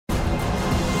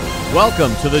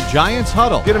Welcome to the Giants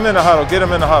Huddle. Get him in the huddle, get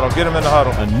him in the huddle, get him in the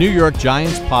huddle. A New York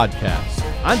Giants podcast.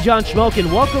 I'm John Schmelk,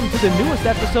 and welcome to the newest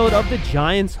episode of the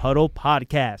Giants Huddle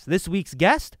podcast. This week's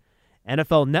guest,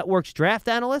 NFL Network's draft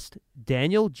analyst,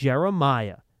 Daniel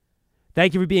Jeremiah.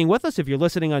 Thank you for being with us. If you're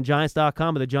listening on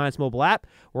Giants.com or the Giants mobile app,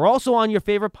 we're also on your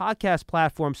favorite podcast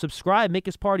platform. Subscribe, make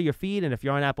us part of your feed, and if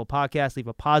you're on Apple Podcasts, leave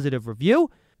a positive review.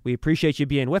 We appreciate you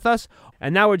being with us.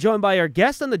 And now we're joined by our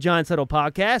guest on the Giants Huddle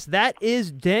podcast. That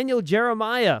is Daniel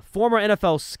Jeremiah, former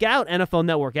NFL scout, NFL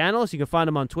Network analyst. You can find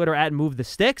him on Twitter at Move the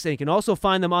Sticks, and you can also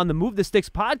find them on the Move the Sticks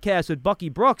podcast with Bucky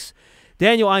Brooks.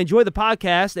 Daniel, I enjoy the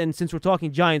podcast, and since we're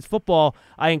talking Giants football,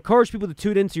 I encourage people to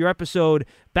tune into your episode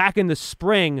back in the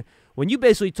spring when you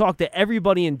basically talk to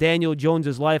everybody in Daniel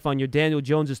Jones's life on your Daniel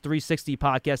Jones's 360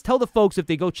 podcast. Tell the folks, if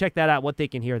they go check that out, what they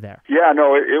can hear there. Yeah,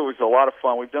 no, it was a lot of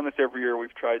fun. We've done this every year.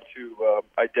 We've tried to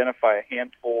identify a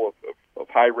handful of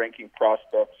high-ranking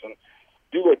prospects and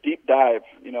do a deep dive,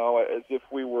 as if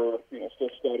we were, still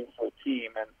scouting for a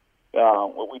team. And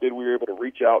what we did, we were able to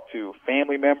reach out to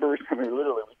family members. I mean,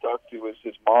 literally, we talked to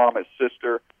his mom, his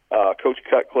sister, Coach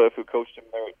Cutcliffe, who coached him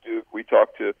there at Duke. We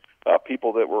talked to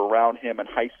people that were around him in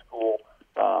high school.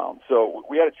 So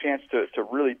we had a chance to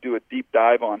really do a deep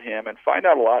dive on him and find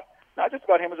out a lot, not just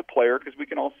about him as a player, because we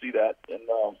can all see that in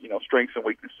strengths and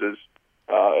weaknesses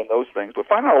and those things, but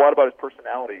find out a lot about his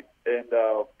personality. And,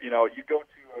 you go to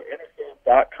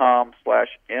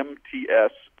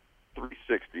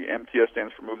NFL.com/MTS360. MTS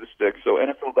stands for Move the Sticks. So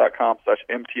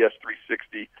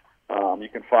NFL.com/MTS360. You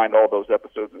can find all those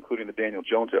episodes, including the Daniel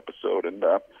Jones episode. And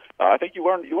I think you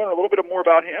learn a little bit more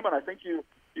about him, and I think you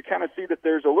kind of see that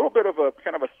there's a little bit of a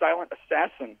kind of a silent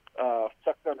assassin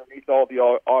tucked underneath all the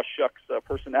aw shucks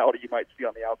personality you might see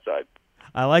on the outside.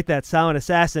 I like that, silent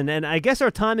assassin. And I guess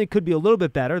our timing could be a little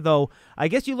bit better, though I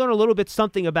guess you learn a little bit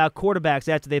something about quarterbacks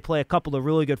after they play a couple of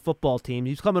really good football teams.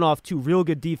 He's coming off two real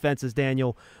good defenses,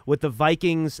 Daniel, with the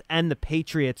Vikings and the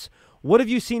Patriots. What have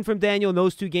you seen from Daniel in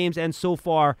those two games and so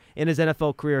far in his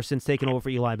NFL career since taking over for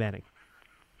Eli Manning?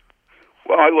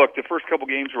 Well, the first couple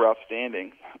games were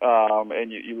outstanding.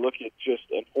 And you look at just,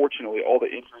 unfortunately, all the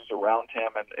injuries around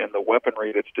him and the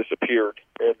weaponry that's disappeared.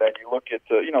 And then you look at,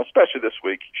 especially this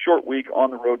week, short week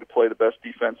on the road to play the best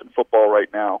defense in football right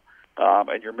now.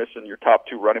 And you're missing your top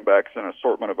two running backs and an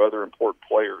assortment of other important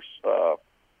players.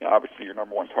 Obviously, your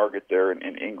number one target there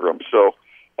in Ingram. So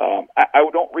I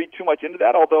don't read too much into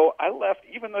that, although I left,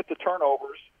 even with the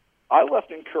turnovers, I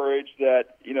left encouraged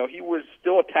that, he was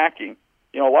still attacking.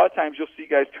 A lot of times you'll see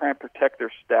guys try and protect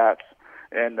their stats,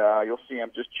 and you'll see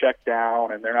them just check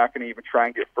down, and they're not going to even try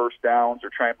and get first downs or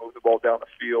try and move the ball down the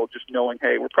field, just knowing,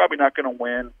 hey, we're probably not going to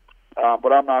win,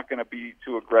 but I'm not going to be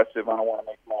too aggressive. I don't want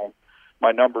to make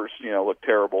my numbers, look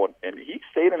terrible. And he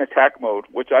stayed in attack mode,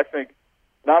 which I think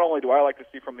not only do I like to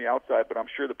see from the outside, but I'm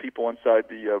sure the people inside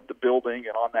the building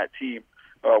and on that team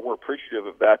were appreciative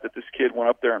of that this kid went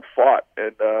up there and fought.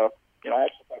 And, I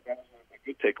actually thought that was a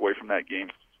good takeaway from that game.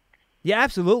 Yeah,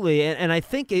 absolutely, and I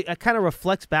think it kind of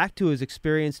reflects back to his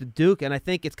experience at Duke, and I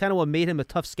think it's kind of what made him a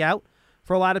tough scout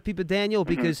for a lot of people, Daniel,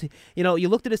 because, you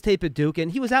looked at his tape at Duke,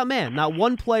 and he was outmanned. Not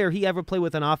one player he ever played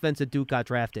with on offense at Duke got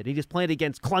drafted. He just played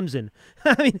against Clemson.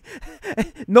 I mean,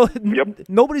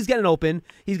 nobody's getting open.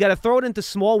 He's got to throw it into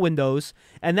small windows,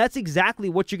 and that's exactly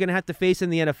what you're going to have to face in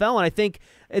the NFL, and I think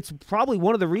it's probably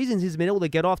one of the reasons he's been able to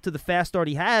get off to the fast start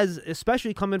he has,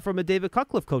 especially coming from a David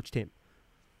Cutcliffe coach team.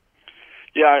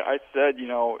 Yeah, I said,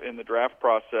 in the draft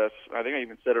process, I think I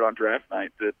even said it on draft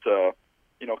night, that,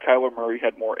 Kyler Murray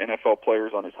had more NFL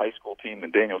players on his high school team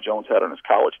than Daniel Jones had on his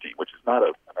college team, which is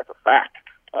that's a fact.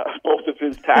 Both of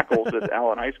his tackles at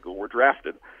Allen High School were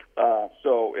drafted. I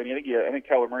think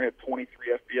Kyler Murray had 23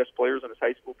 FBS players on his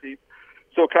high school team.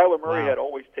 So Kyler Murray had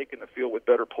always taken the field with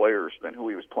better players than who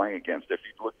he was playing against. If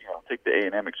you look, take the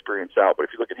A&M experience out, but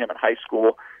if you look at him in high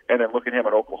school and then look at him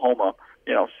at Oklahoma,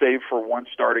 save for one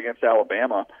start against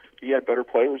Alabama, he had better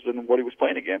players than what he was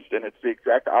playing against. And it's the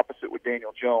exact opposite with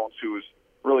Daniel Jones, who was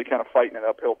really kind of fighting an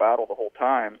uphill battle the whole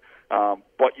time.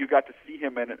 But you got to see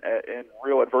him in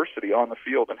real adversity on the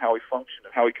field and how he functioned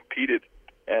and how he competed.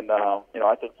 And I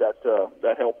think that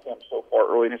helped him so far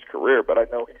early in his career. But I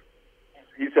know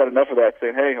he's had enough of that,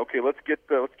 saying, "Hey, okay, let's get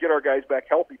our guys back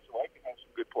healthy so I can have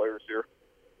some good players here."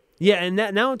 Yeah, and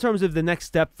now in terms of the next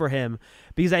step for him,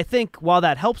 because I think while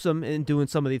that helps him in doing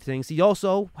some of these things, he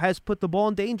also has put the ball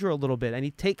in danger a little bit, and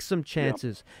he takes some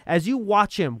chances. Yeah. As you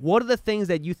watch him, what are the things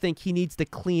that you think he needs to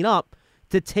clean up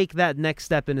to take that next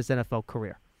step in his NFL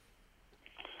career?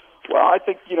 Well, I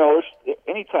think, there's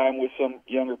any time with some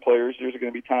younger players, there's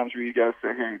going to be times where you got to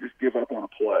say, hey, just give up on a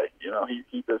play.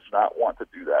 He does not want to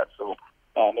do that. So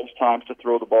There's times to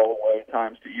throw the ball away,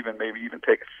 times to maybe even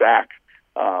take a sack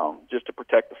just to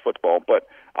protect the football. But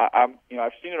I've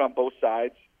seen it on both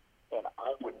sides, and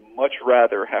I would much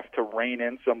rather have to rein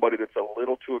in somebody that's a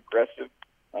little too aggressive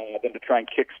than to try and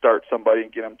kickstart somebody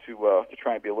and get them to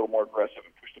try and be a little more aggressive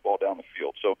and push the ball down the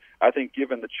field. So I think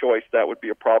given the choice, that would be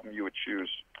a problem you would choose.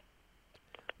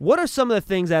 What are some of the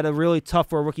things that are really tough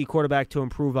for a rookie quarterback to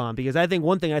improve on? Because I think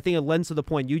it lends to the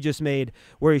point you just made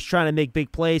where he's trying to make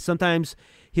big plays. Sometimes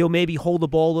he'll maybe hold the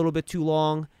ball a little bit too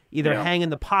long, either hang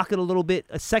in the pocket a little bit,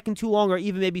 a second too long, or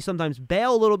even maybe sometimes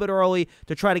bail a little bit early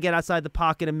to try to get outside the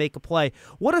pocket and make a play.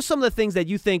 What are some of the things that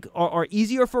you think are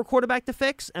easier for a quarterback to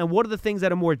fix, and what are the things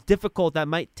that are more difficult that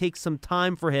might take some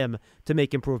time for him to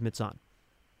make improvements on?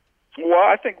 Well,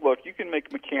 I think, look, you can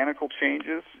make mechanical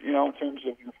changes, in terms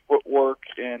of your footwork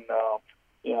and,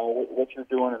 what you're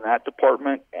doing in that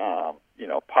department,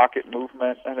 pocket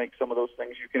movement. I think some of those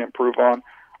things you can improve on.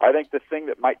 I think the thing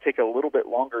that might take a little bit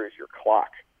longer is your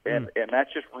clock. And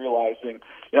that's just realizing,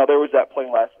 there was that play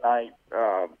last night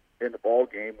in the ball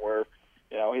game where,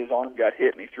 his arm got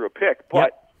hit and he threw a pick,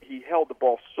 but he held the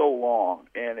ball so long.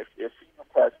 And if he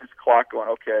has his clock going,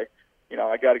 okay,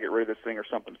 I got to get rid of this thing or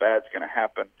something bad's going to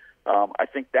happen. I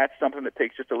think that's something that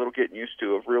takes just a little getting used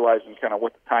to, of realizing kind of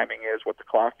what the timing is, what the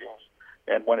clock is,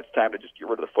 and when it's time to just get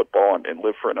rid of the football and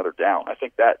live for another down. I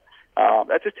think that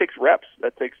just takes reps.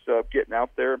 That takes getting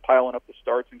out there and piling up the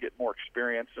starts and getting more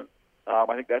experience. And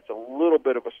I think that's a little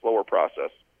bit of a slower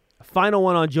process. Final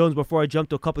one on Jones before I jump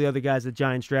to a couple of the other guys the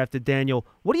Giants drafted. Daniel,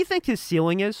 what do you think his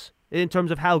ceiling is in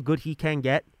terms of how good he can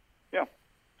get?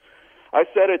 I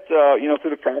said it, through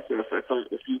the process. I thought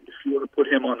if you were to put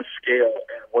him on the scale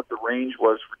and what the range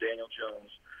was for Daniel Jones,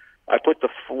 I put the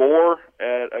floor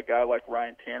at a guy like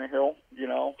Ryan Tannehill, who's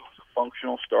a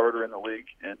functional starter in the league,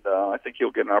 and I think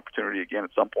he'll get an opportunity again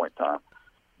at some point in time.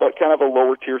 But kind of a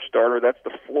lower-tier starter, that's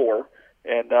the floor.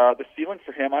 And the ceiling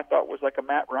for him, I thought, was like a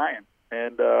Matt Ryan.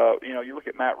 And, you look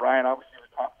at Matt Ryan, obviously he was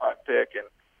a top-5 pick, and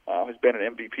has been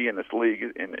an MVP in this league,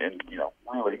 and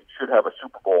really should have a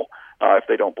Super Bowl if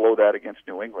they don't blow that against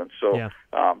New England. So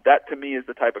that, to me, is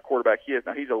the type of quarterback he is.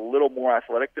 Now, he's a little more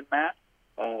athletic than Matt,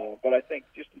 but I think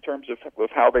just in terms of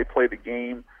how they play the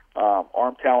game,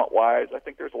 arm talent-wise, I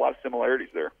think there's a lot of similarities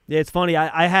there. Yeah, it's funny.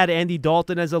 I had Andy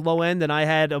Dalton as a low end, and I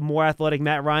had a more athletic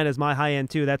Matt Ryan as my high end,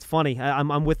 too. That's funny.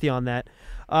 I'm with you on that.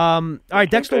 All right,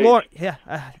 Dexter Lawrence.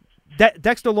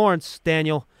 Dexter Lawrence,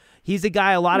 Daniel. He's a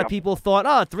guy a lot of people thought,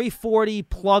 340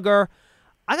 plugger.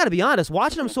 I got to be honest,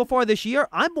 watching him so far this year,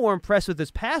 I'm more impressed with his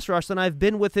pass rush than I've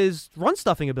been with his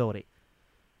run-stuffing ability.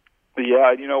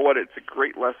 Yeah, you know what? It's a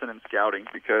great lesson in scouting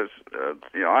because,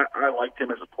 I liked him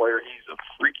as a player. He's a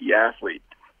freaky athlete,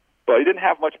 but he didn't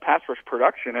have much pass rush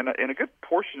production, and a good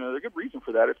portion of a good reason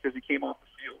for that is because he came off the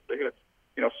field. They had,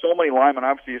 so many linemen.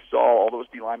 Obviously, you saw all those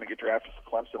D linemen get drafted for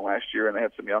Clemson last year, and they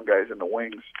had some young guys in the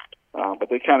wings. But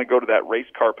they kind of go to that race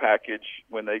car package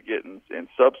when they get in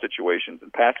sub situations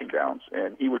and passing downs,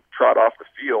 and he would trot off the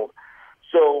field.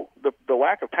 So the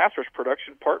lack of pass rush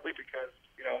production, partly because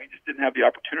he just didn't have the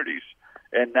opportunities.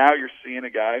 And now you're seeing a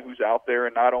guy who's out there,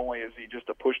 and not only is he just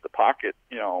a push the pocket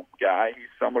guy,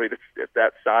 he's somebody that's at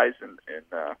that size and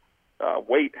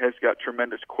weight has got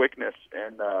tremendous quickness,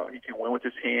 and he can win with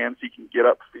his hands. He can get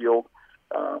upfield.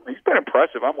 He's been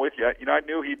impressive. I'm with you. I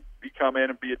knew he'd come in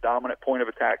and be a dominant point of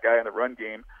attack guy in the run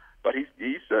game, but he's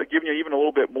giving you even a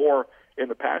little bit more in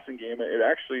the passing game. It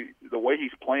actually, the way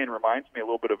he's playing reminds me a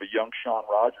little bit of a young Sean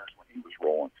Rogers when he was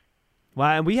rolling. Well,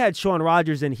 and we had Sean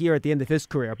Rogers in here at the end of his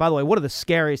career. By the way, one of the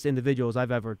scariest individuals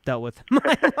I've ever dealt with in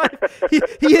my life.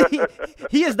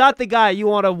 He is not the guy you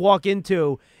want to walk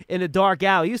into in a dark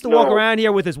alley. He used to walk around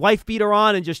here with his wife beater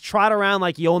on and just trot around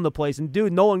like he owned the place. And,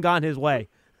 dude, no one got in his way.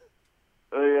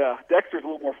 Yeah, Dexter's a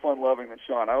little more fun-loving than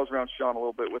Sean. I was around Sean a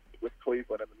little bit with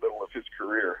Cleveland in the middle of his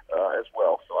career as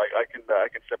well, so I can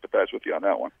sympathize with you on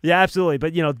that one. Yeah, absolutely.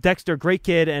 But, Dexter, great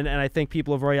kid, and I think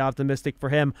people are very optimistic for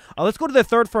him. Let's go to the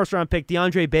third first-round pick,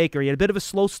 DeAndre Baker. He had a bit of a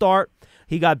slow start.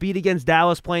 He got beat against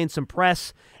Dallas playing some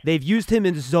press. They've used him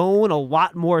in zone a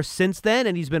lot more since then,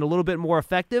 and he's been a little bit more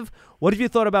effective. What have you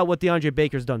thought about what DeAndre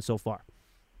Baker's done so far?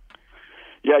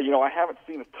 Yeah, I haven't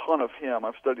seen a ton of him.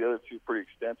 I've studied the other two pretty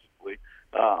extensively.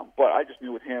 But I just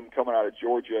knew with him coming out of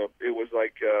Georgia, it was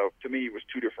like, to me, he was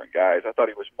two different guys. I thought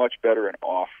he was much better in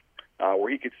off, where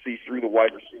he could see through the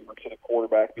wide receiver to the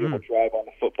quarterback, be able to drive on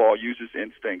the football, use his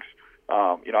instincts.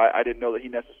 I didn't know that he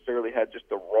necessarily had just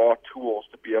the raw tools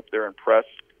to be up there and press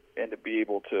and to be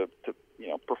able to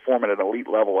perform at an elite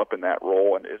level up in that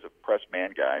role and is a press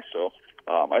man guy. So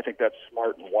I think that's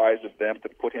smart and wise of them to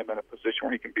put him in a position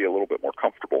where he can be a little bit more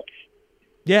comfortable.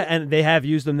 Yeah, and they have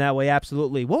used him that way,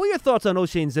 absolutely. What were your thoughts on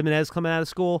O'Shane Ximines coming out of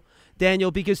school, Daniel?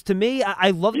 Because to me,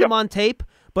 I loved him on tape,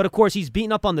 but of course he's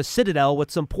beating up on the Citadel with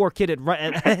some poor kid at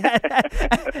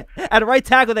at right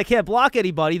tackle that can't block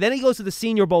anybody. Then he goes to the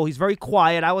Senior Bowl. He's very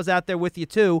quiet. I was out there with you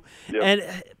too. Yep.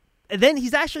 And then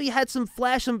he's actually had some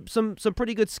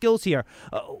pretty good skills here.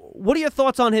 What are your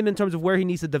thoughts on him in terms of where he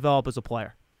needs to develop as a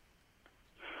player?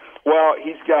 Well,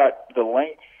 he's got the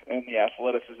length and the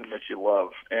athleticism that you love.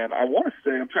 And I want to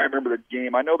say, I'm trying to remember the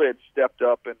game. I know they had stepped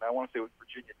up, and I want to say it was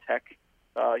Virginia Tech.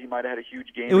 He might have had a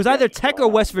huge game. It was either Tech or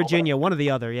West Virginia, one or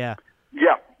the other, yeah.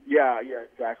 Yeah,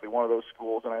 exactly. One of those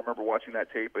schools. And I remember watching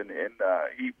that tape, and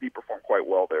he performed quite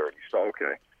well there. And you saw,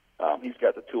 okay, he's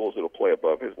got the tools that'll play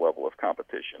above his level of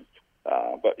competition.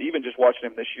 But even just watching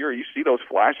him this year, you see those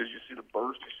flashes, you see the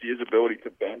burst, you see his ability to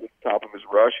bend at the top of his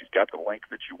rush. He's got the length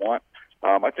that you want.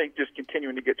 I think just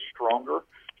continuing to get stronger,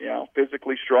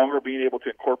 physically stronger, being able to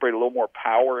incorporate a little more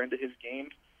power into his game.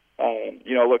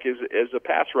 Look, as a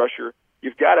pass rusher,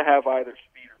 you've got to have either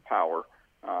speed or power.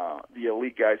 The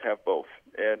elite guys have both.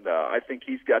 And I think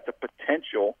he's got the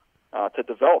potential to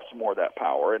develop some more of that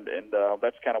power, and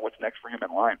that's kind of what's next for him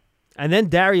in line. And then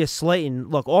Darius Slayton.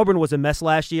 Look, Auburn was a mess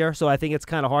last year, so I think it's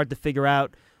kind of hard to figure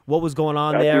out what was going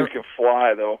on there. That dude can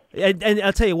fly, though. And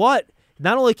I'll tell you what,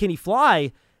 not only can he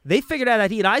fly, they figured out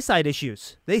that he had eyesight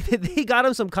issues. They got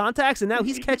him some contacts, and now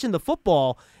he's catching the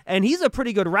football, and he's a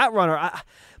pretty good route runner.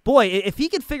 Boy, if he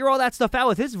could figure all that stuff out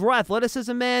with his raw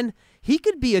athleticism, man, he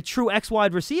could be a true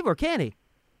X-wide receiver, can't he?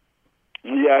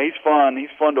 Yeah, he's fun. He's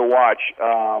fun to watch.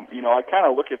 I kind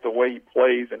of look at the way he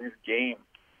plays in his game.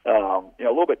 A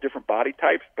little bit different body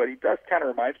types, but he does kind of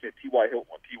reminds me of T.Y. Hilton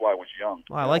when T.Y. was young.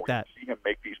 Well, I like that. You see him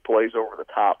make these plays over the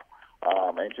top,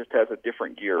 and just has a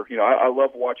different gear. I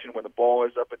love watching when the ball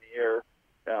is up in the air.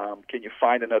 Can you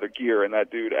find another gear? And that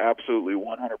dude absolutely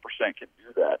 100% can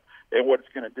do that. And what it's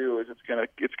going to do is it's going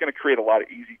to create a lot of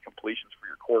easy completions for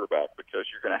your quarterback because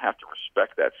you're going to have to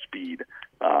respect that speed.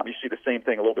 You see the same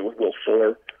thing a little bit with Will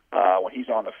Fuller when he's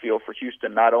on the field for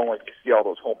Houston. Not only do you see all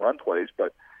those home run plays,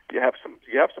 but you have some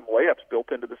layups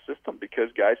built into the system because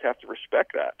guys have to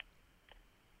respect that.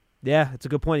 Yeah, it's a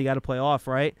good point. You got to play off,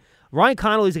 right? Ryan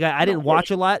Connolly's a guy I didn't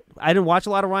watch a lot. I didn't watch a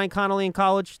lot of Ryan Connolly in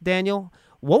college, Daniel.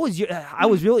 What was your? I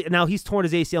was really now he's torn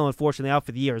his ACL, unfortunately, out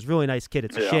for the year. He's a really nice kid.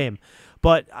 It's a shame,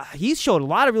 but he's showed a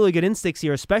lot of really good instincts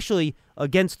here, especially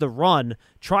against the run.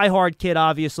 Try hard kid,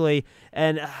 obviously,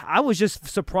 and I was just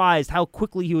surprised how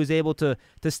quickly he was able to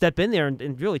step in there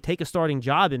and really take a starting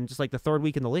job in just like the third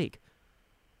week in the league.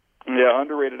 Yeah,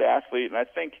 underrated athlete, and I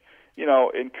think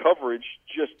in coverage,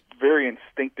 just very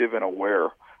instinctive and aware.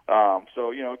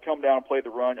 Come down and play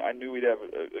the run. I knew he'd have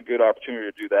a good opportunity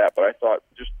to do that, but I thought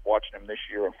just watching him this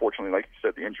year, unfortunately, like you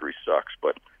said, the injury sucks.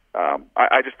 But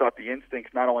I just thought the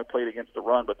instincts not only played against the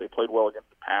run, but they played well against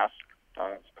the pass.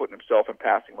 He's putting himself in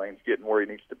passing lanes, getting where he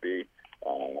needs to be.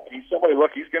 He's somebody.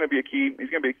 Look, he's going to be a key. He's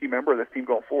going to be a key member of this team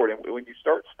going forward. And when you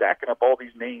start stacking up all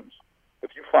these names,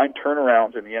 if you find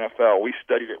turnarounds in the NFL, we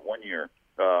studied it 1 year.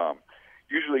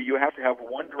 Usually you have to have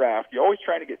one draft. You're always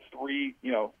trying to get three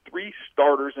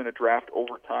starters in a draft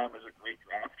over time is a great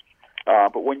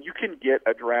draft. But when you can get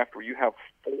a draft where you have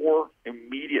 4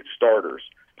 immediate starters,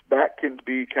 that can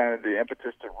be kind of the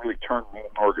impetus to really turn an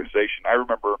organization. I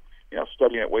remember,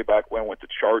 studying it way back when with the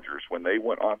Chargers, when they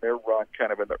went on their run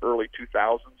kind of in the early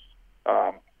 2000s.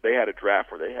 They had a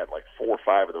draft where they had like 4 or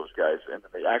 5 of those guys, and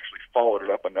then they actually followed it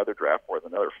up another draft with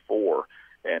another 4.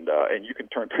 And you can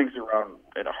turn things around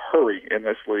in a hurry in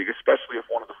this league, especially if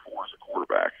one of the 4 is a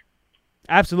quarterback.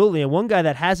 Absolutely, and one guy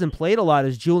that hasn't played a lot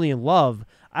is Julian Love.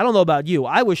 I don't know about you.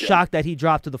 I was shocked that he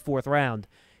dropped to the 4th round.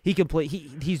 He can play.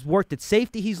 He's worked at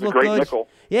safety. He's looked good. Nickel.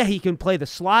 Yeah, he can play the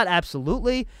slot,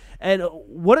 absolutely. And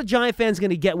what are Giant fans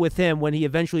going to get with him when he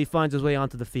eventually finds his way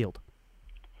onto the field?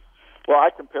 Well,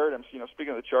 I compared him, speaking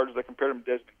of the Chargers, I compared him to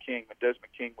Desmond King. When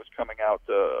Desmond King was coming out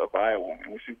of Iowa,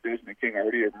 and we see Desmond King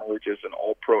already emerge as an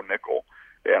all-pro nickel.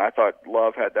 And I thought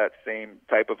Love had that same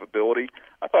type of ability.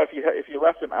 I thought if you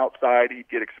left him outside, he'd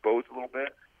get exposed a little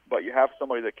bit. But you have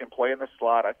somebody that can play in the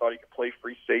slot. I thought he could play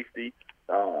free safety.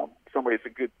 Somebody that's a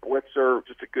good blitzer,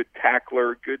 just a good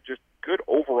tackler, good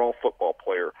overall football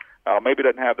player. Maybe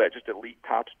doesn't have that just elite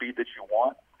top speed that you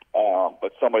want.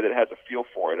 But somebody that has a feel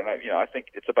for it. And I think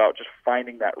it's about just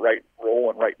finding that right role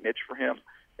and right niche for him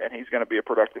and he's going to be a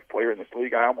productive player in this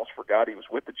league. I almost forgot he was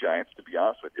with the Giants, to be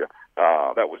honest with you.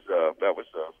 That was a little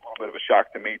bit of a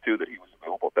shock to me, too, that he was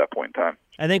available at that point in time.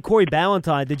 And then Corey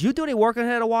Ballantyne, did you do any work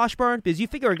ahead of Washburn? Because you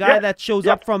figure a guy that shows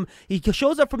up from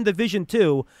Division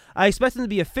II, I expect him to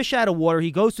be a fish out of water.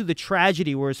 He goes through the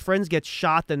tragedy where his friends get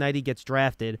shot the night he gets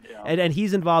drafted, and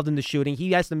he's involved in the shooting.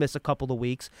 He has to miss a couple of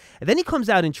weeks. And then he comes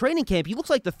out in training camp. He looks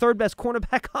like the third best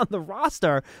cornerback on the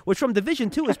roster, which from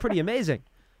Division II is pretty amazing.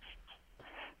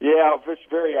 Yeah, Fish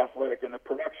very athletic, and the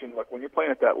production. Look, when you're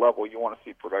playing at that level, you want to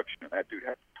see production, and that dude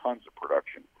has tons of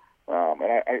production.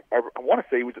 And I want to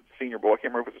say he was at the Senior Bowl. I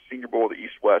can't remember if it was the Senior Bowl or the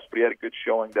East-West, but he had a good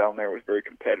showing down there. It was very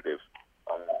competitive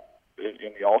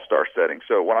in the All-Star setting.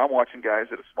 So when I'm watching guys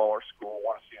at a smaller school, I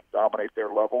want to see them dominate their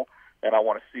level, and I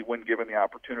want to see when given the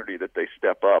opportunity that they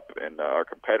step up and are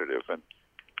competitive. And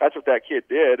that's what that kid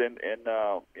did. And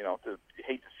you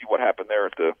hate to see what happened there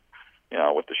at the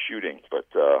with the shooting, but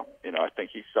I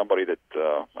think he's somebody that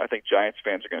I think Giants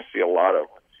fans are going to see a lot of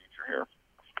in the future here.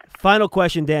 Final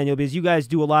question, Daniel, because you guys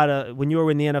do a lot of, when you were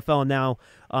in the NFL and now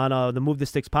on the Move the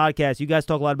Sticks podcast, you guys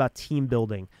talk a lot about team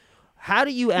building. How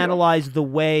do you analyze the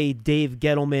way Dave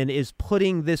Gettleman is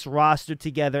putting this roster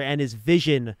together and his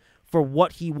vision for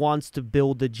what he wants to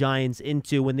build the Giants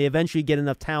into when they eventually get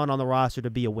enough talent on the roster to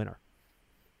be a winner?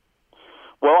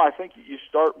 Well, I think you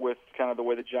start with kind of the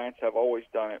way the Giants have always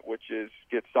done it, which is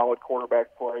get solid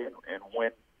quarterback play and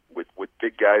win with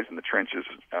big guys in the trenches.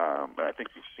 And I think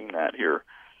you've seen that here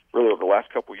really over the last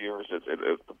couple of years as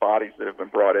the bodies that have been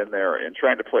brought in there and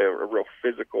trying to play a real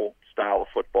physical style of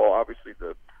football. Obviously,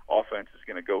 the offense is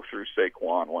going to go through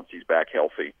Saquon once he's back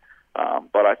healthy.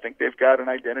 But I think they've got an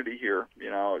identity here,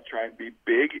 try and be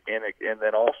big and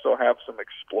then also have some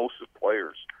explosive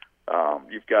players.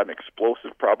 You've got an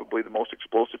explosive, probably the most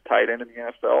explosive tight end in the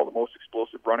NFL, the most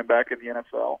explosive running back in the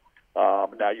NFL.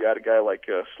 Now you add a guy like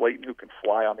Slayton who can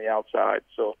fly on the outside.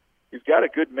 So you've got a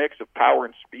good mix of power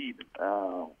and speed. And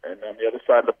on the other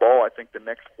side of the ball, I think the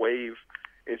next wave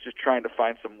is just trying to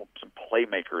find some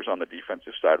playmakers on the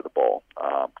defensive side of the ball,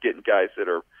 getting guys that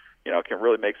are, can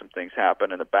really make some things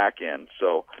happen in the back end.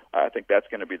 So I think that's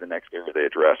going to be the next area they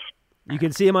address. You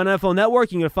can see him on NFL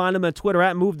Network. You can find him on Twitter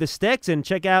at Move the Sticks, and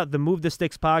check out the Move the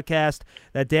Sticks podcast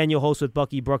that Daniel hosts with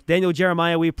Bucky Brook. Daniel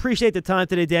Jeremiah, we appreciate the time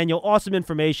today, Daniel. Awesome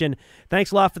information.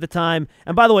 Thanks a lot for the time.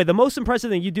 And by the way, the most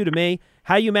impressive thing you do to me,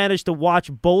 how you manage to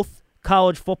watch both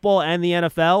college football and the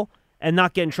NFL and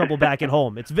not get in trouble back at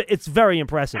home. It's very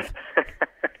impressive.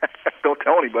 Don't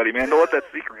tell anybody, man. Don't let that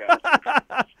secret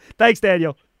out. Thanks,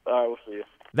 Daniel. All right, we'll see you.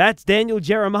 That's Daniel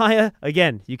Jeremiah.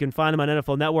 Again, you can find him on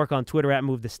NFL Network, on Twitter at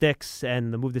Move the Sticks,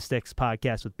 and the Move the Sticks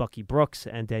podcast with Bucky Brooks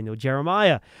and Daniel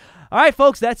Jeremiah. All right,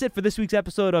 folks, that's it for this week's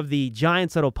episode of the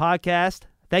Giants Huddle podcast.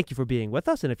 Thank you for being with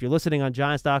us. And if you're listening on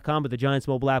Giants.com with the Giants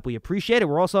mobile app, we appreciate it.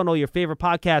 We're also on all your favorite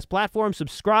podcast platforms.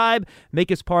 Subscribe,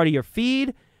 make us part of your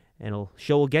feed, and the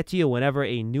show will get to you whenever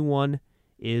a new one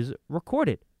is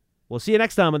recorded. We'll see you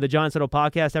next time on the Giants Huddle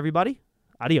podcast, everybody.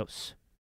 Adios.